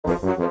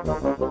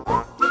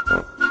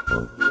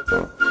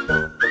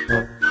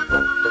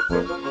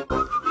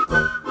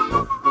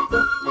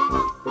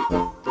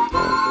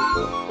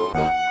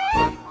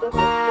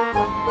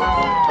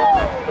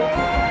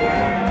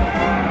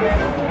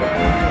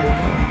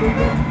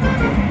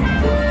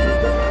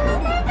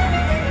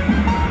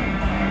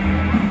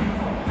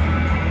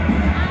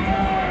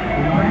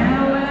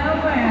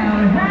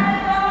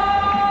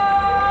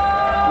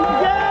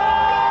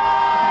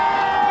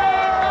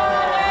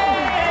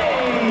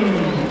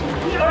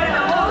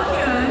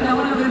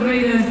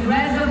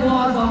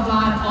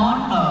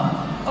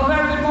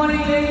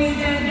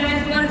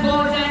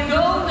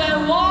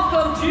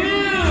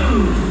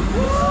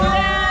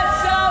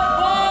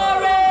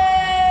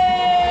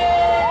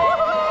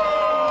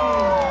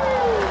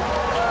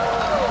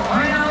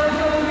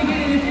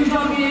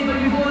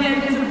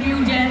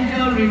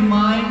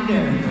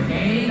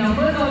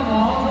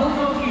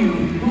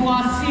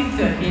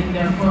In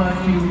the first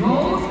few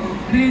rows,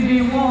 please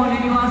be warned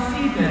that you are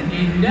seated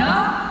in the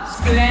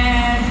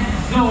splash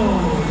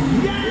zone.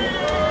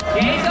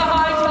 There's a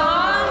high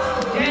chance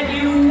that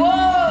you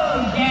will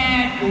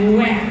get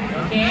wet,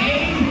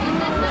 okay?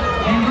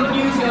 And don't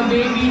use your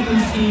baby to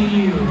see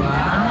you,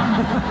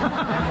 huh?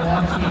 I'm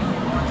watching.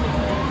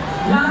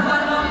 Last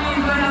but not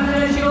least, right after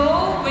the show,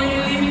 when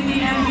you leave the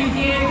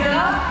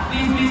amphitheater,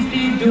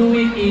 please do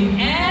it in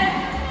an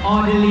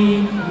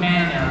orderly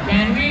manner.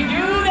 Can we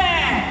do that?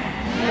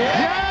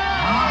 Yeah.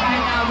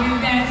 Alright, now with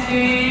that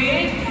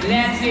said,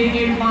 let's see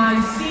if my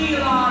sea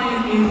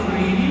lion is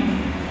ready.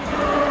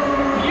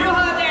 You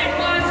heard that,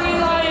 my sea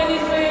lion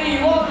is ready.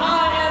 Well,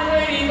 I am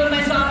ready, but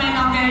my son man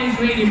up there is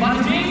ready. But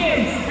the thing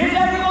is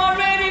everyone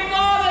ready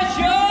for the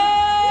show?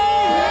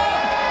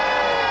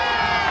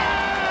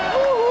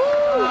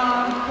 Oh,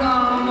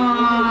 come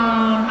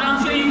on. I'm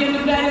sure you can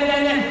do better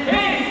than that.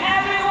 Is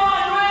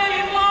everyone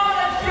ready for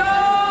the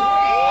show?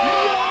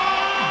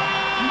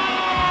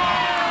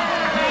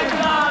 Let's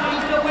start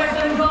with the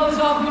western coast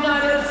of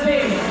United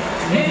States.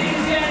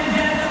 Ladies and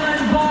gentlemen,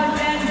 boys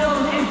and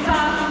girls, it's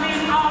time to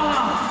meet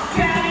our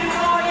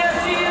California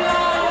Sea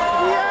Lion.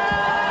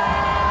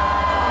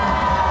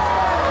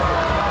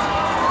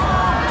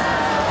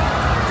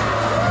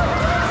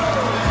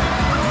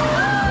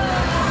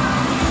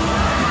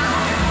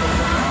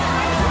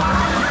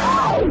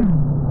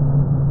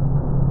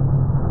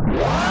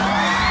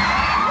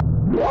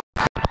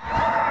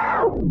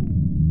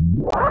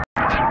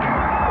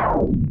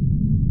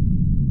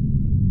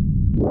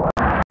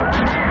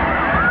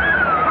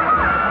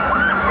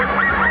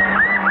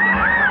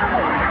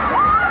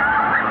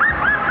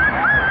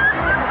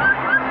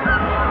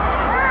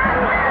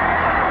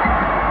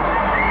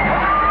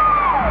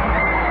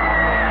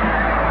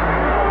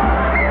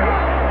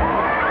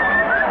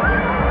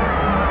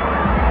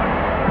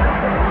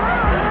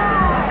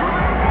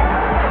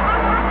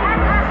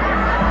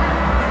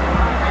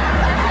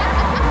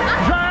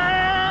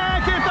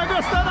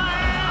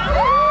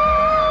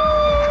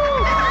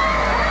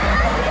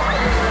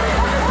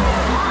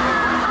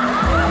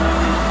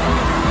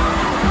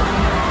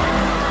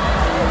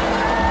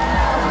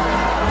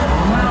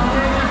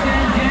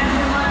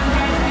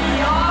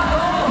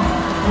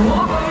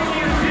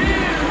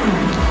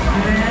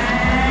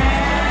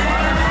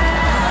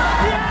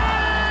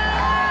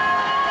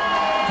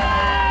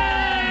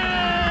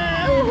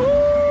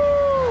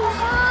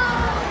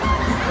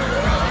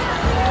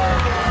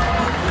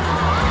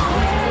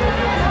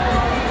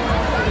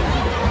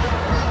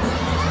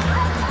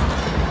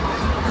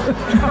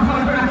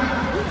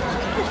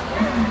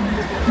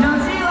 Now,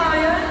 sea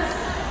lions,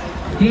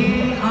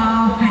 they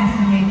are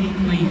fascinating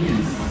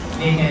creatures.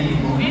 They can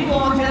live in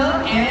water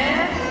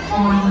and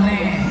on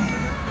land.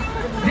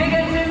 They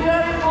can swim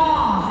very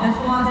fast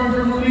as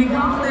the moving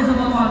comes,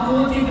 about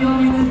 40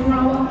 kilometers per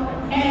hour,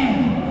 and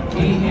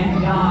they can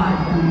dive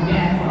to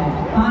depth of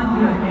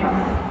 100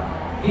 meters.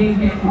 They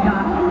can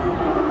dive.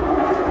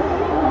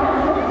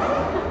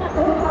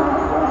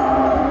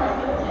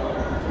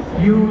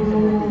 You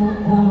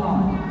hold on.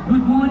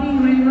 Good morning,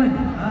 Raven.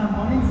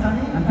 Morning,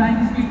 Sunny. I'm trying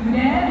to speak to them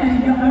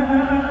and you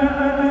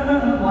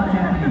what's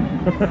happening?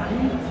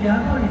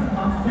 Tiago is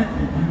upset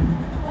with you.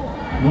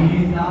 He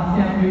is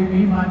upset with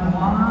me, but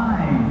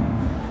why?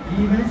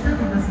 He mentioned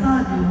from the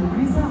start you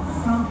miss out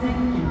something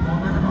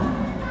important about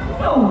him.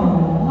 No,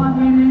 what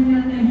we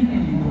mentioned that he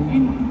can be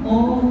moving.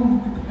 Oh,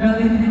 well,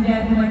 ladies and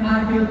gentlemen, I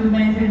feel to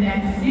mention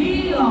that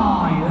sea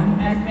lion,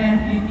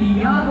 especially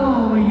Tiago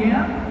over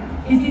here,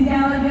 is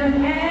intelligent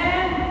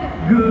and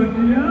good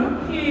looking.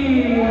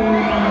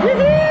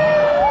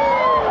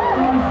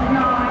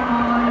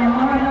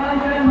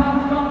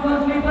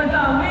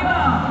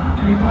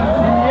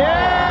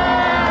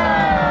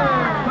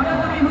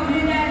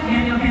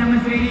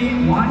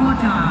 One more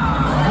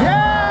time.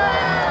 Yeah!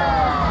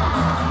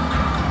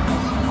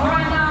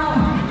 Alright now,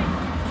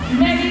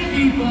 many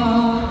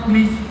people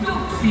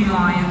mistook sea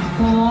lions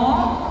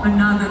for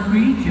another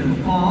creature,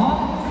 for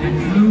the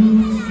true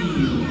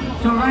seal.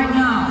 So right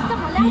now,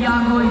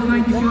 Tiago is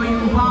going to show you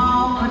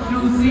how a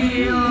true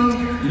seal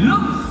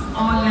looks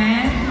on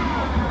land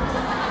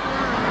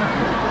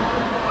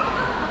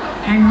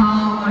and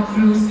how a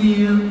true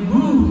seal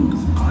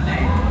moves on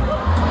land.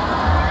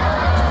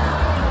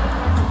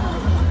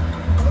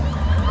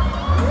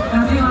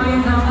 Now sea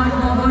lions are much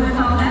more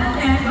versatile than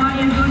that.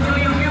 Lions will show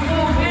you a few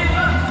moves in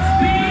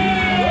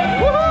speed.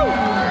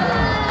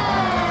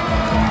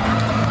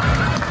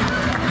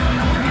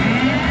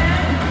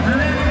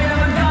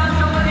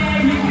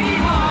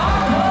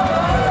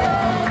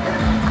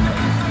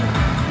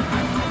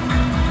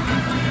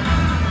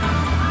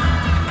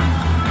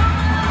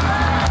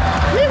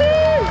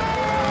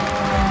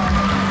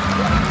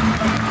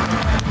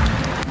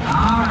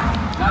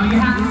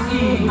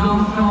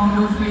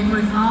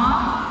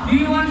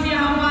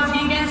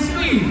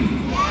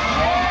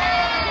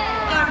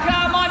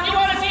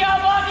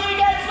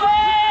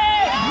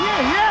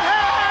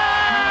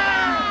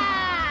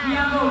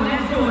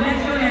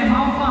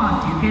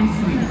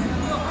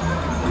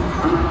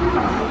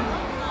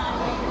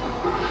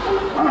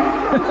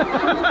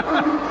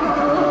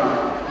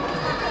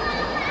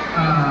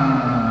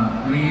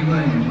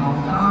 How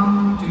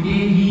come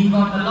today he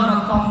got a lot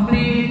of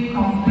complaint? This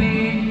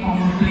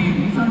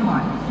one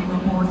what?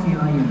 Singapore Sea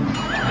Lion.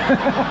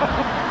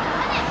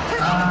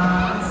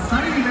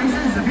 Sunny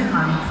mentioned it's a bit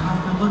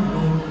uncomfortable to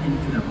go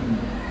into the pool.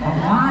 But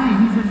why?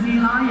 He's a sea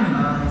lion.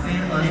 He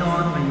said earlier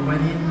on when you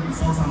went in, you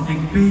saw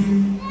something big,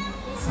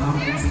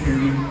 something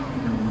scary in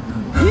the water.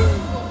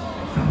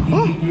 Something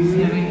big and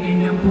scary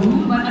in the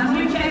pool? But as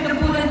we check the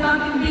pool, there's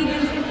nothing big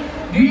and scary.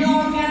 Do you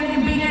all see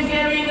anything big and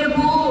scary in the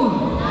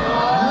pool?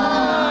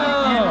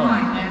 Never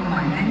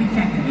mind. Let me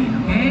check again,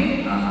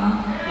 okay?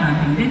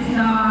 Nothing this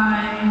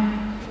side.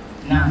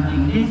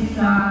 Nothing this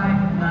side.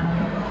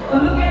 Nothing. Oh,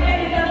 look at that.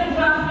 It doesn't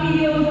trust me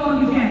also on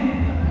the check.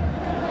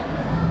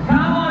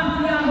 Come on,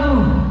 Tiago.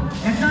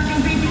 There's nothing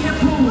big in the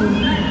pool.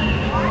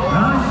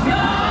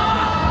 Russia!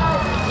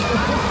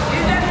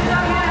 Is that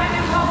something that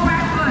having for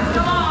breakfast?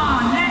 Come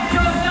on, let's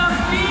show some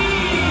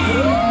speed!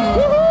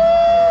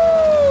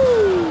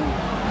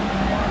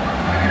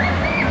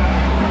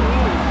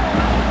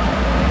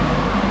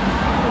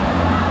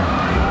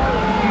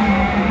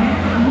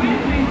 And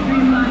with this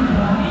streamlined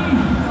body,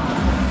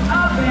 a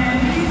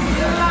belly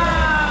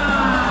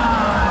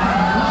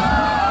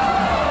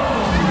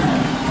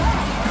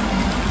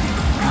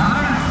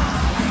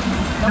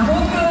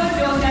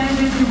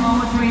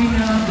our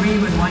trainer agree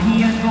with what he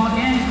has got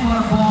there is for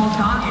a ball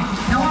target.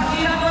 Now what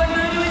Tiago is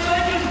going to do is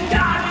going to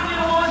dive into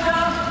the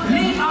water,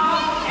 leap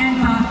out and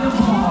pass the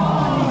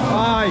ball.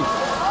 Nice.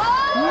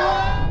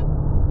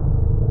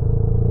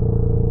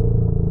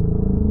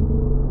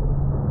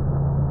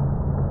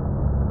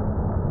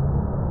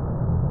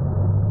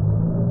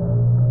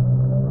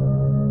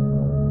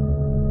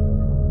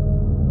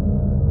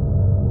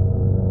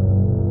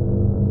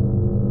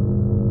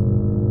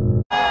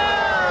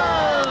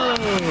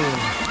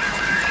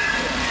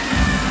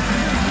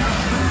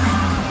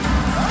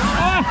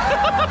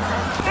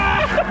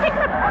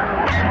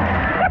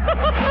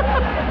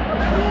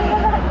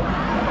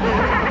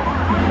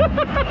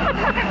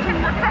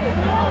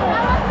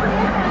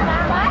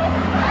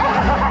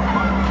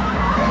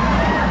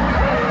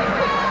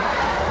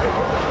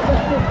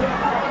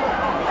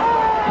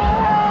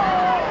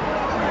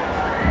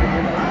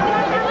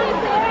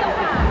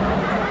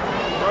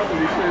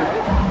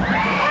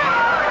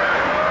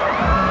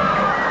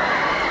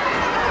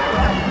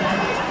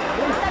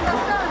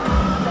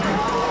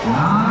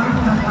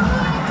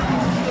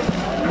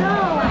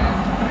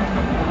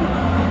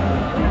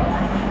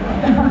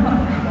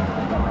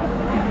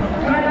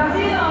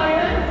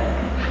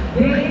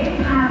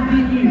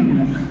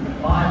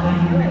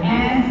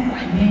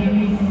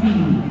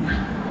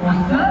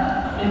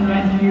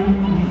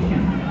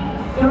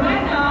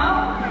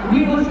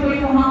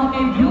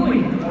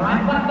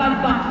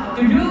 But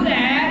to do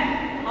that,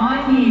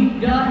 I need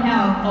the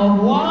help of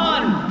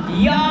one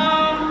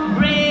young,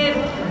 brave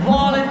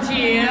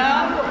volunteer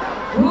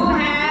who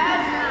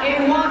has a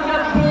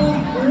waterproof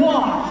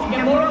watch. You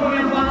can borrow from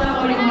your father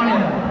or your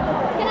mother.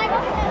 Can I go?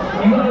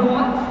 You got a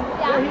watch?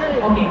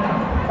 Yeah. Okay,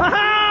 come.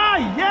 Aha!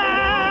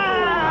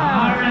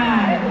 Yeah!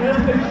 Alright,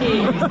 okay.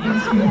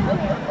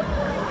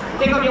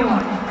 Take off your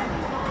watch.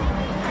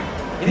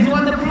 Is this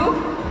waterproof?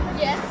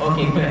 Yes.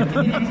 Okay, good. Is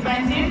it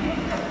expensive?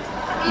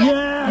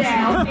 Yes!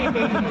 Yeah, okay,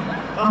 baby.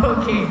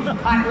 Okay.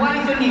 Alright, what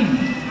is your name?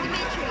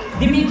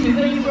 Dimitri. Dimitri,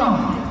 where are you from?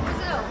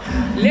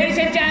 Brazil. Ladies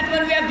and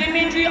gentlemen, we have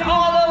Dimitri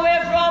all the way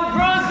from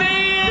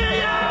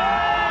Brazil!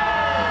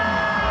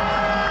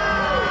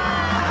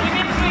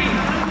 Dimitri,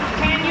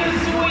 can you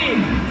swim?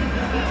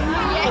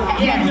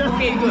 Yes.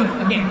 Okay, good.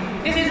 Okay.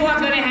 This is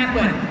what's going to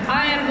happen.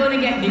 I am going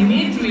to get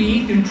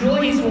Dimitri to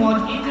throw his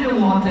watch into the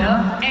water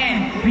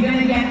and we're going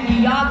to get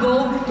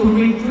Tiago to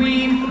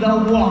retrieve the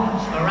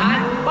watch.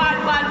 Alright? But,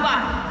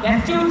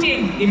 there's two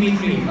things,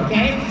 Dimitri,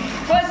 okay?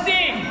 First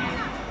thing,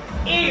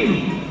 if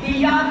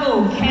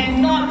Tiago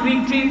cannot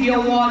retrieve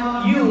your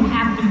watch, you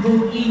have to go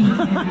in and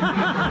retrieve the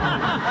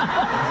watch.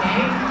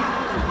 Okay?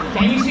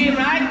 Can you swim,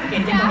 right?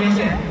 Okay, take off your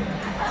shirt.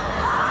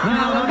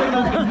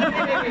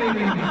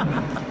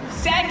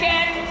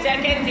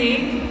 Second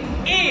thing,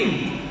 if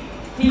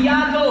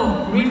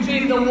Tiago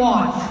retrieve the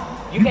watch,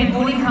 you can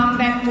only come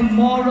back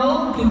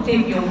tomorrow to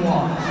take your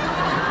watch.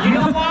 You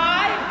know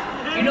why?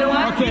 You know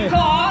what? Okay.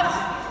 Because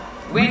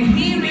when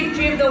he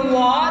retrieve the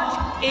watch,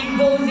 it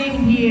goes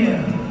in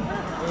here.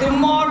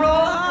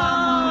 Tomorrow,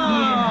 come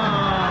here.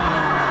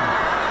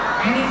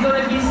 And it's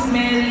gonna be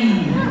smelly.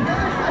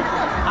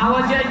 I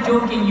was just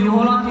joking. You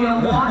hold on to your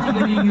watch, you're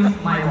gonna use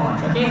my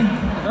watch, okay?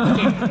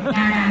 Okay.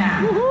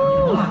 Nah.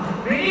 Hold on.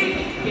 Ready?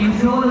 You can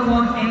throw the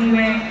watch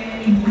anywhere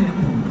into the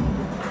pool.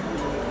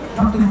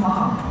 Not too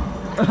far.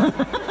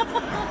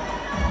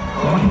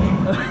 Okay.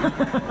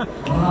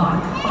 Hold on.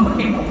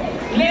 Okay.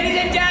 Ladies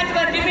and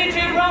gentlemen,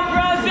 Dimitri from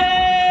Brazil!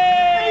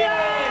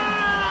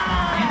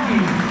 Thank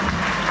you.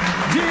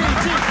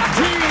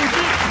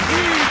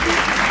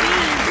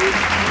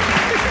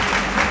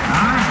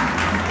 Alright.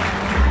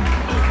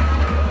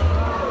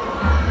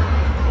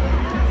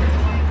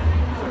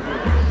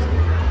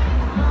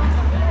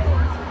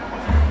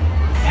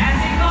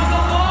 Dancing on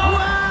the wall.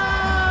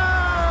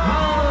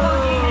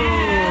 Rolling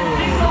and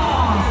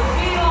sing-song.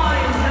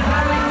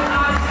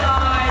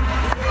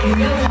 in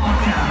the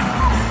water.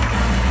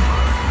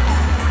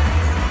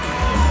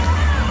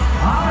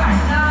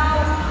 Alright, now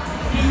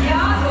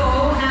Tiago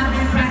has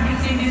been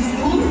practicing this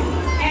move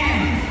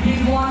and he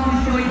wants to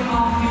show it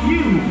off to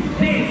you.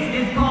 This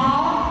is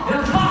called the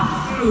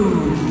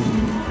corkscrew.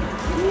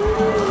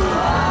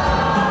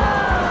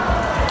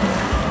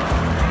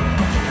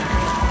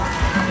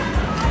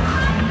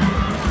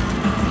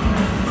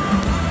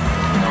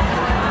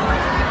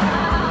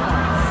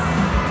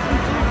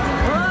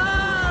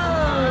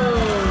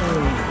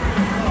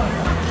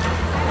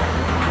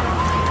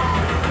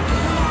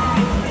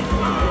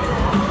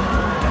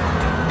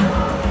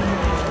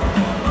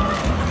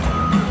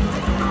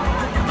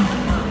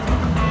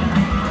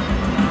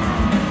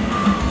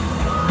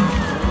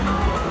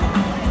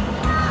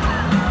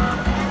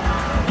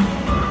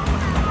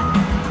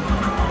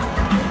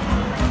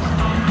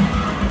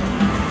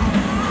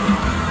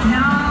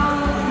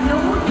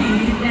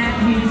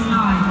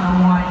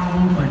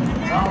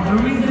 The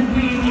reason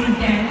being is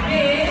that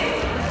they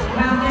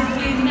have the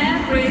skin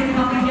membrane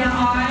covering their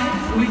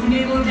eyes, which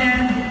enables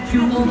them to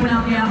open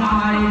up their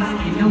eyes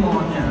in the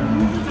water.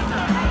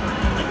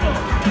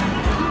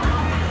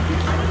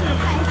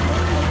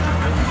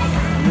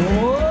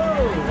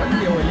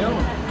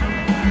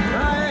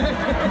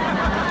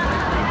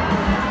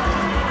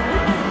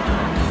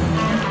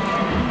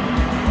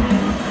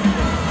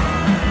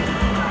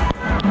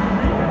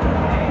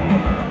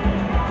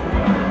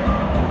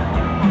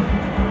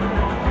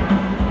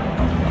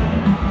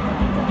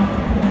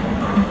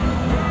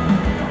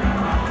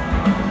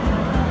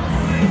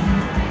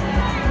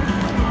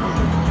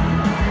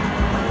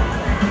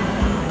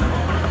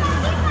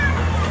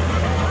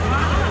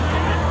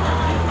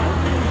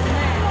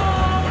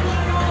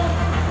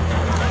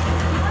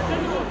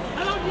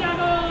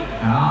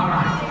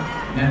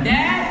 Now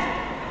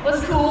that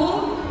was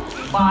cool,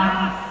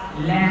 but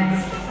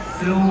let's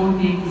slow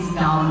things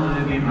down a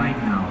little bit right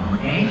now,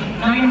 okay?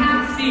 Now you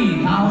have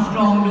seen how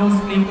strong those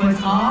flippers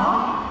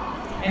are,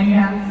 and you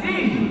have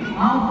seen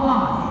how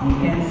fast you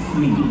can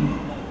swim.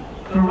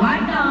 So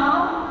right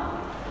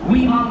now,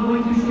 we are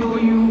going to show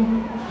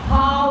you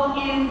how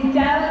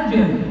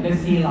intelligent the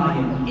sea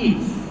lion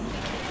is.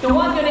 So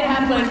what's going to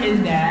happen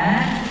is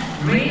that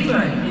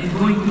Raven is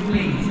going to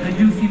place a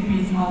juicy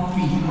piece of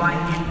fish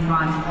right in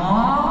front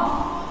of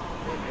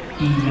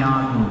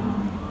Tiago.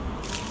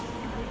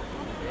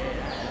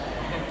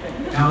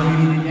 Now,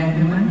 ladies and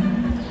gentlemen,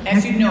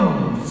 as you know,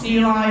 sea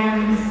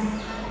lions,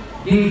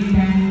 they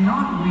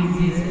cannot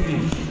resist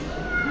fish.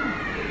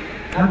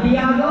 Now,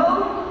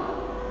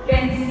 Tiago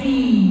can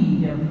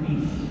see the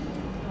fish.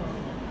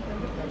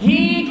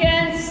 He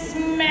can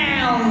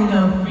smell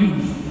the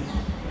fish.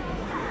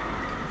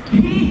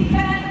 He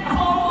can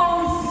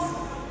almost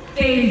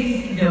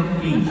taste the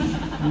fish.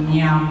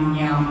 Nyam,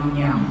 nyam,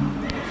 nyam.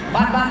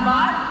 But,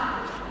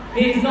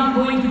 he's not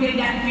going to take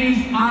that fish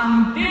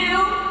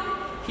until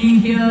he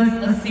hears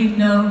a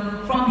signal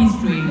from his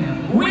trainer.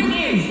 Which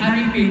is,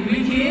 I repeat,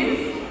 which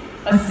is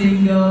a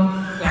single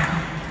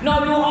clap.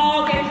 Now you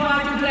all can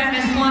try to clap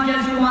as much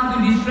as you want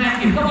to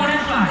distract him. Come on,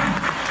 let's try.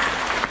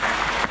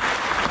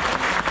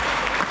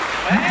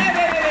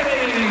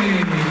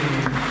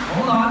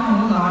 Hold on.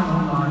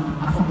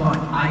 I forgot.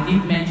 I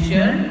did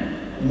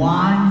mention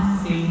one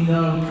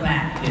single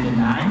clap, didn't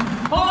I?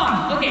 Hold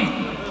on. Okay.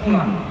 Hold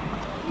on.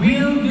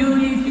 We'll do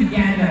this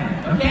together.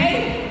 Okay?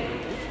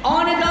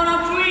 On the count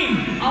of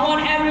 3, I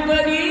want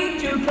everybody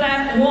to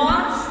clap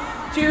once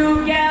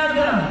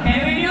together. Can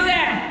we do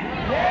that?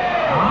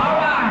 Yeah. All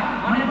right.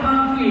 On the count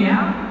of 3,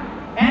 yeah?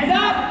 Hands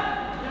up.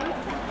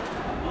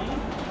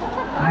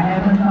 I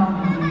haven't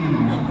counted 3.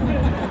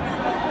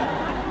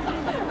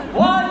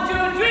 1, 2,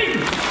 3.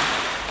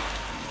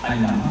 I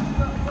love it.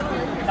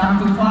 Some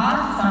too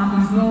fast, some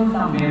too slow,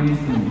 some very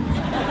slow.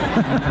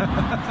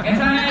 Let's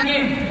try that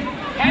again.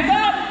 Hands up.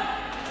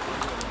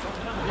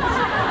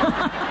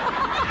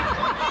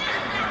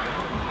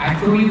 I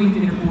throw you into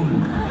the pool.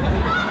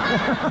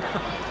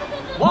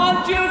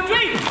 1, 2,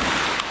 3.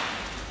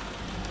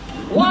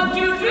 1,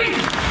 2, 3.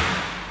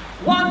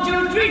 1,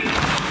 2, 3.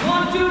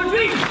 1, 2,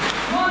 3.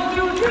 1,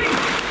 2,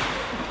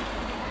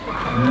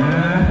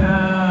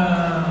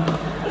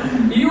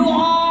 3. You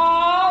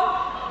all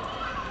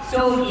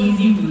so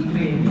easy to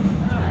train.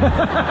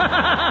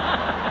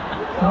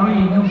 Sorry,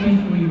 no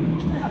fish for you.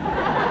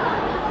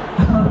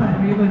 Alright,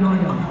 we will know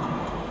you.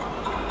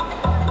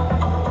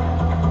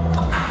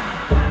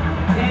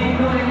 There you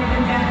go, ladies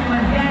and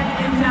gentlemen. That's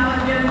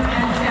intelligence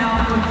and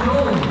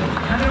self-control.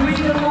 And the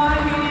reason why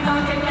we did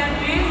not take that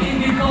fish is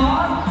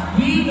because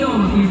he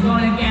knows he's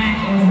going to get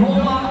a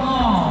whole lot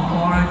more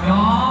for a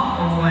job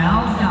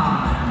well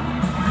done.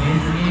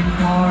 He's in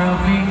for a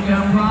big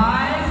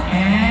surprise,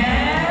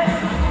 and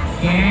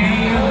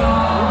here you go.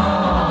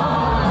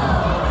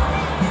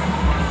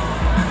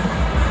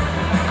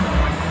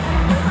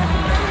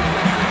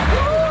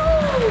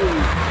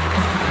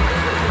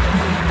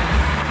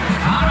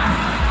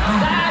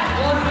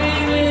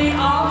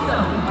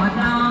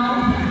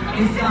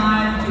 It's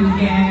time to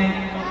get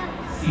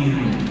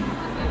serious.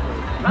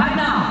 Right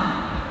now,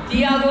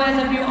 Tiago has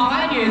a few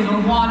ideas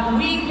of what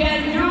we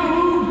can do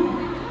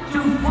to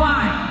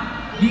fight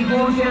the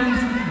ocean's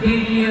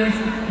deadliest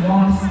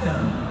monster.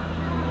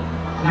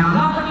 Now, I'm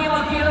not talking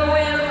about killer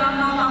whales, I'm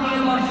not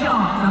talking about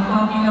sharks, I'm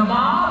talking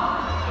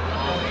about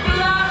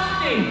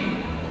plastic.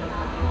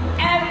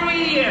 Every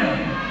year,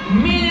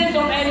 millions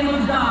of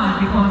animals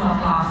die because of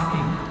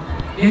plastic.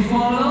 They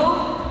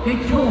swallow, they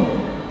choke,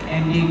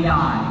 and they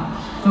die.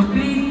 So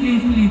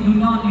please do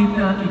not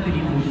litter into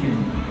the ocean.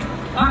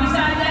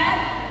 Besides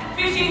that,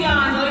 fishing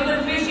lines or even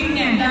fishing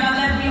nets that are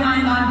left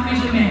behind by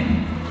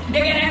fishermen,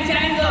 they get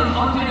entangled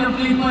onto the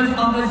flippers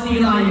of a sea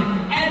lion.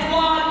 And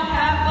what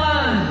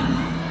happens?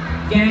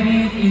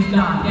 Damage is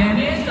done.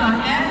 Damage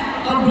such as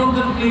a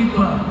broken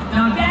flipper.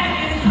 Now that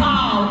is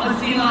how a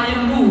sea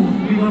lion moves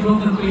with a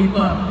broken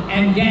flipper.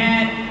 And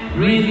that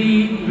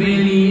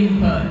really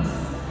hurts.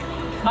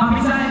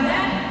 Besides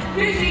that,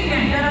 fishing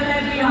nets that are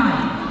left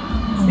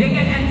behind, they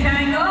get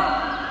entangled,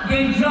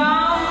 they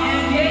drown,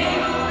 and they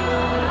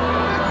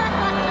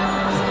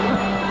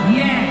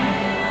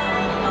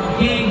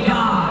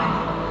die.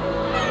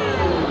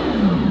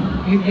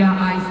 With their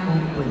eyes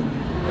open.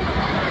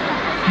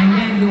 And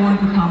then they want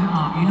to come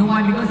up. You know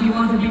why? Because he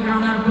wants a big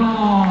round of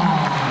applause.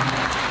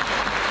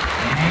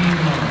 There you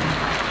go.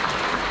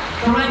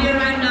 So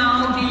right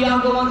now,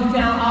 Tiago wants to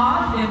tell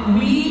us that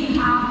we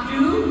have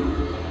to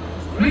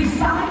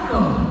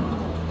recycle.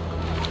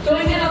 So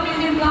instead of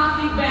using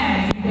plastic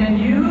bags, you can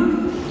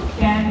use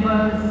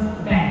canvas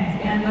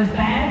bags. Canvas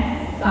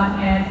bags such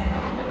as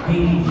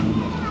these.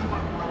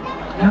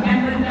 Now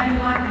canvas bags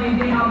like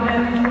they are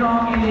very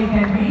strong and they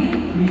can be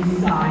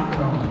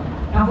recycled.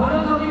 Now for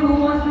those of you who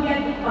want to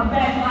get a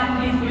bag like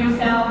this for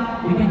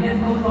yourself, you can just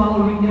go to our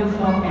retail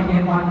shop and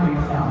get one for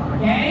yourself.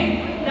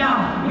 Okay?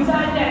 Now,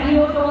 besides that, we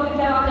also want to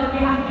tell us that we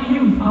have to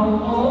use our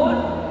own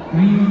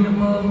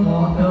reusable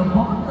water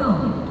bottle.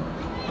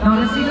 Now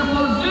the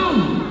Singapore Zoo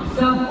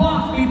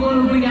supports people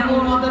who bring their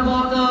own water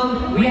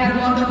bottle. We have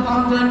water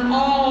fountain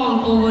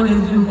all over the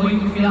zoo for you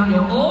to fill up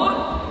your own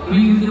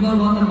reusable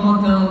water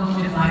bottle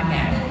just like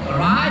that.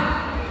 Alright?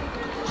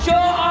 Show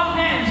of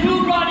hands.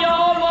 Who brought your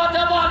own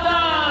water bottle?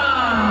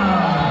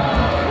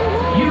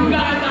 You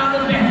guys are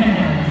the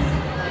best.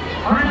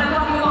 Alright, I'm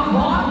talking about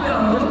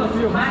bottles.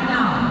 Right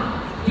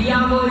now,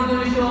 Tiago is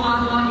going to show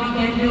us what we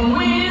can do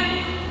with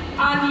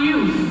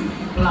unused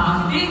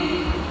plastic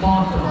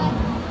bottles.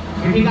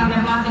 We pick up the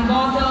plastic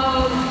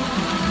bottles.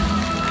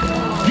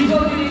 We go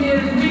to the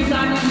nearest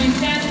recycling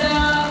center.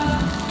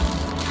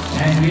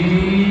 And we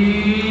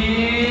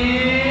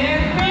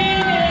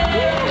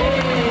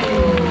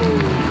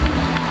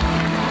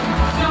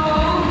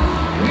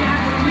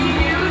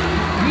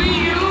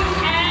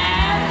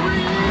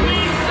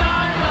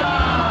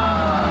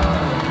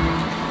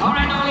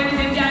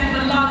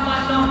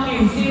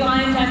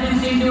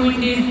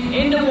doing this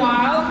in the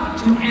wild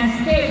to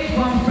escape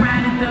from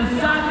predators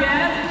such as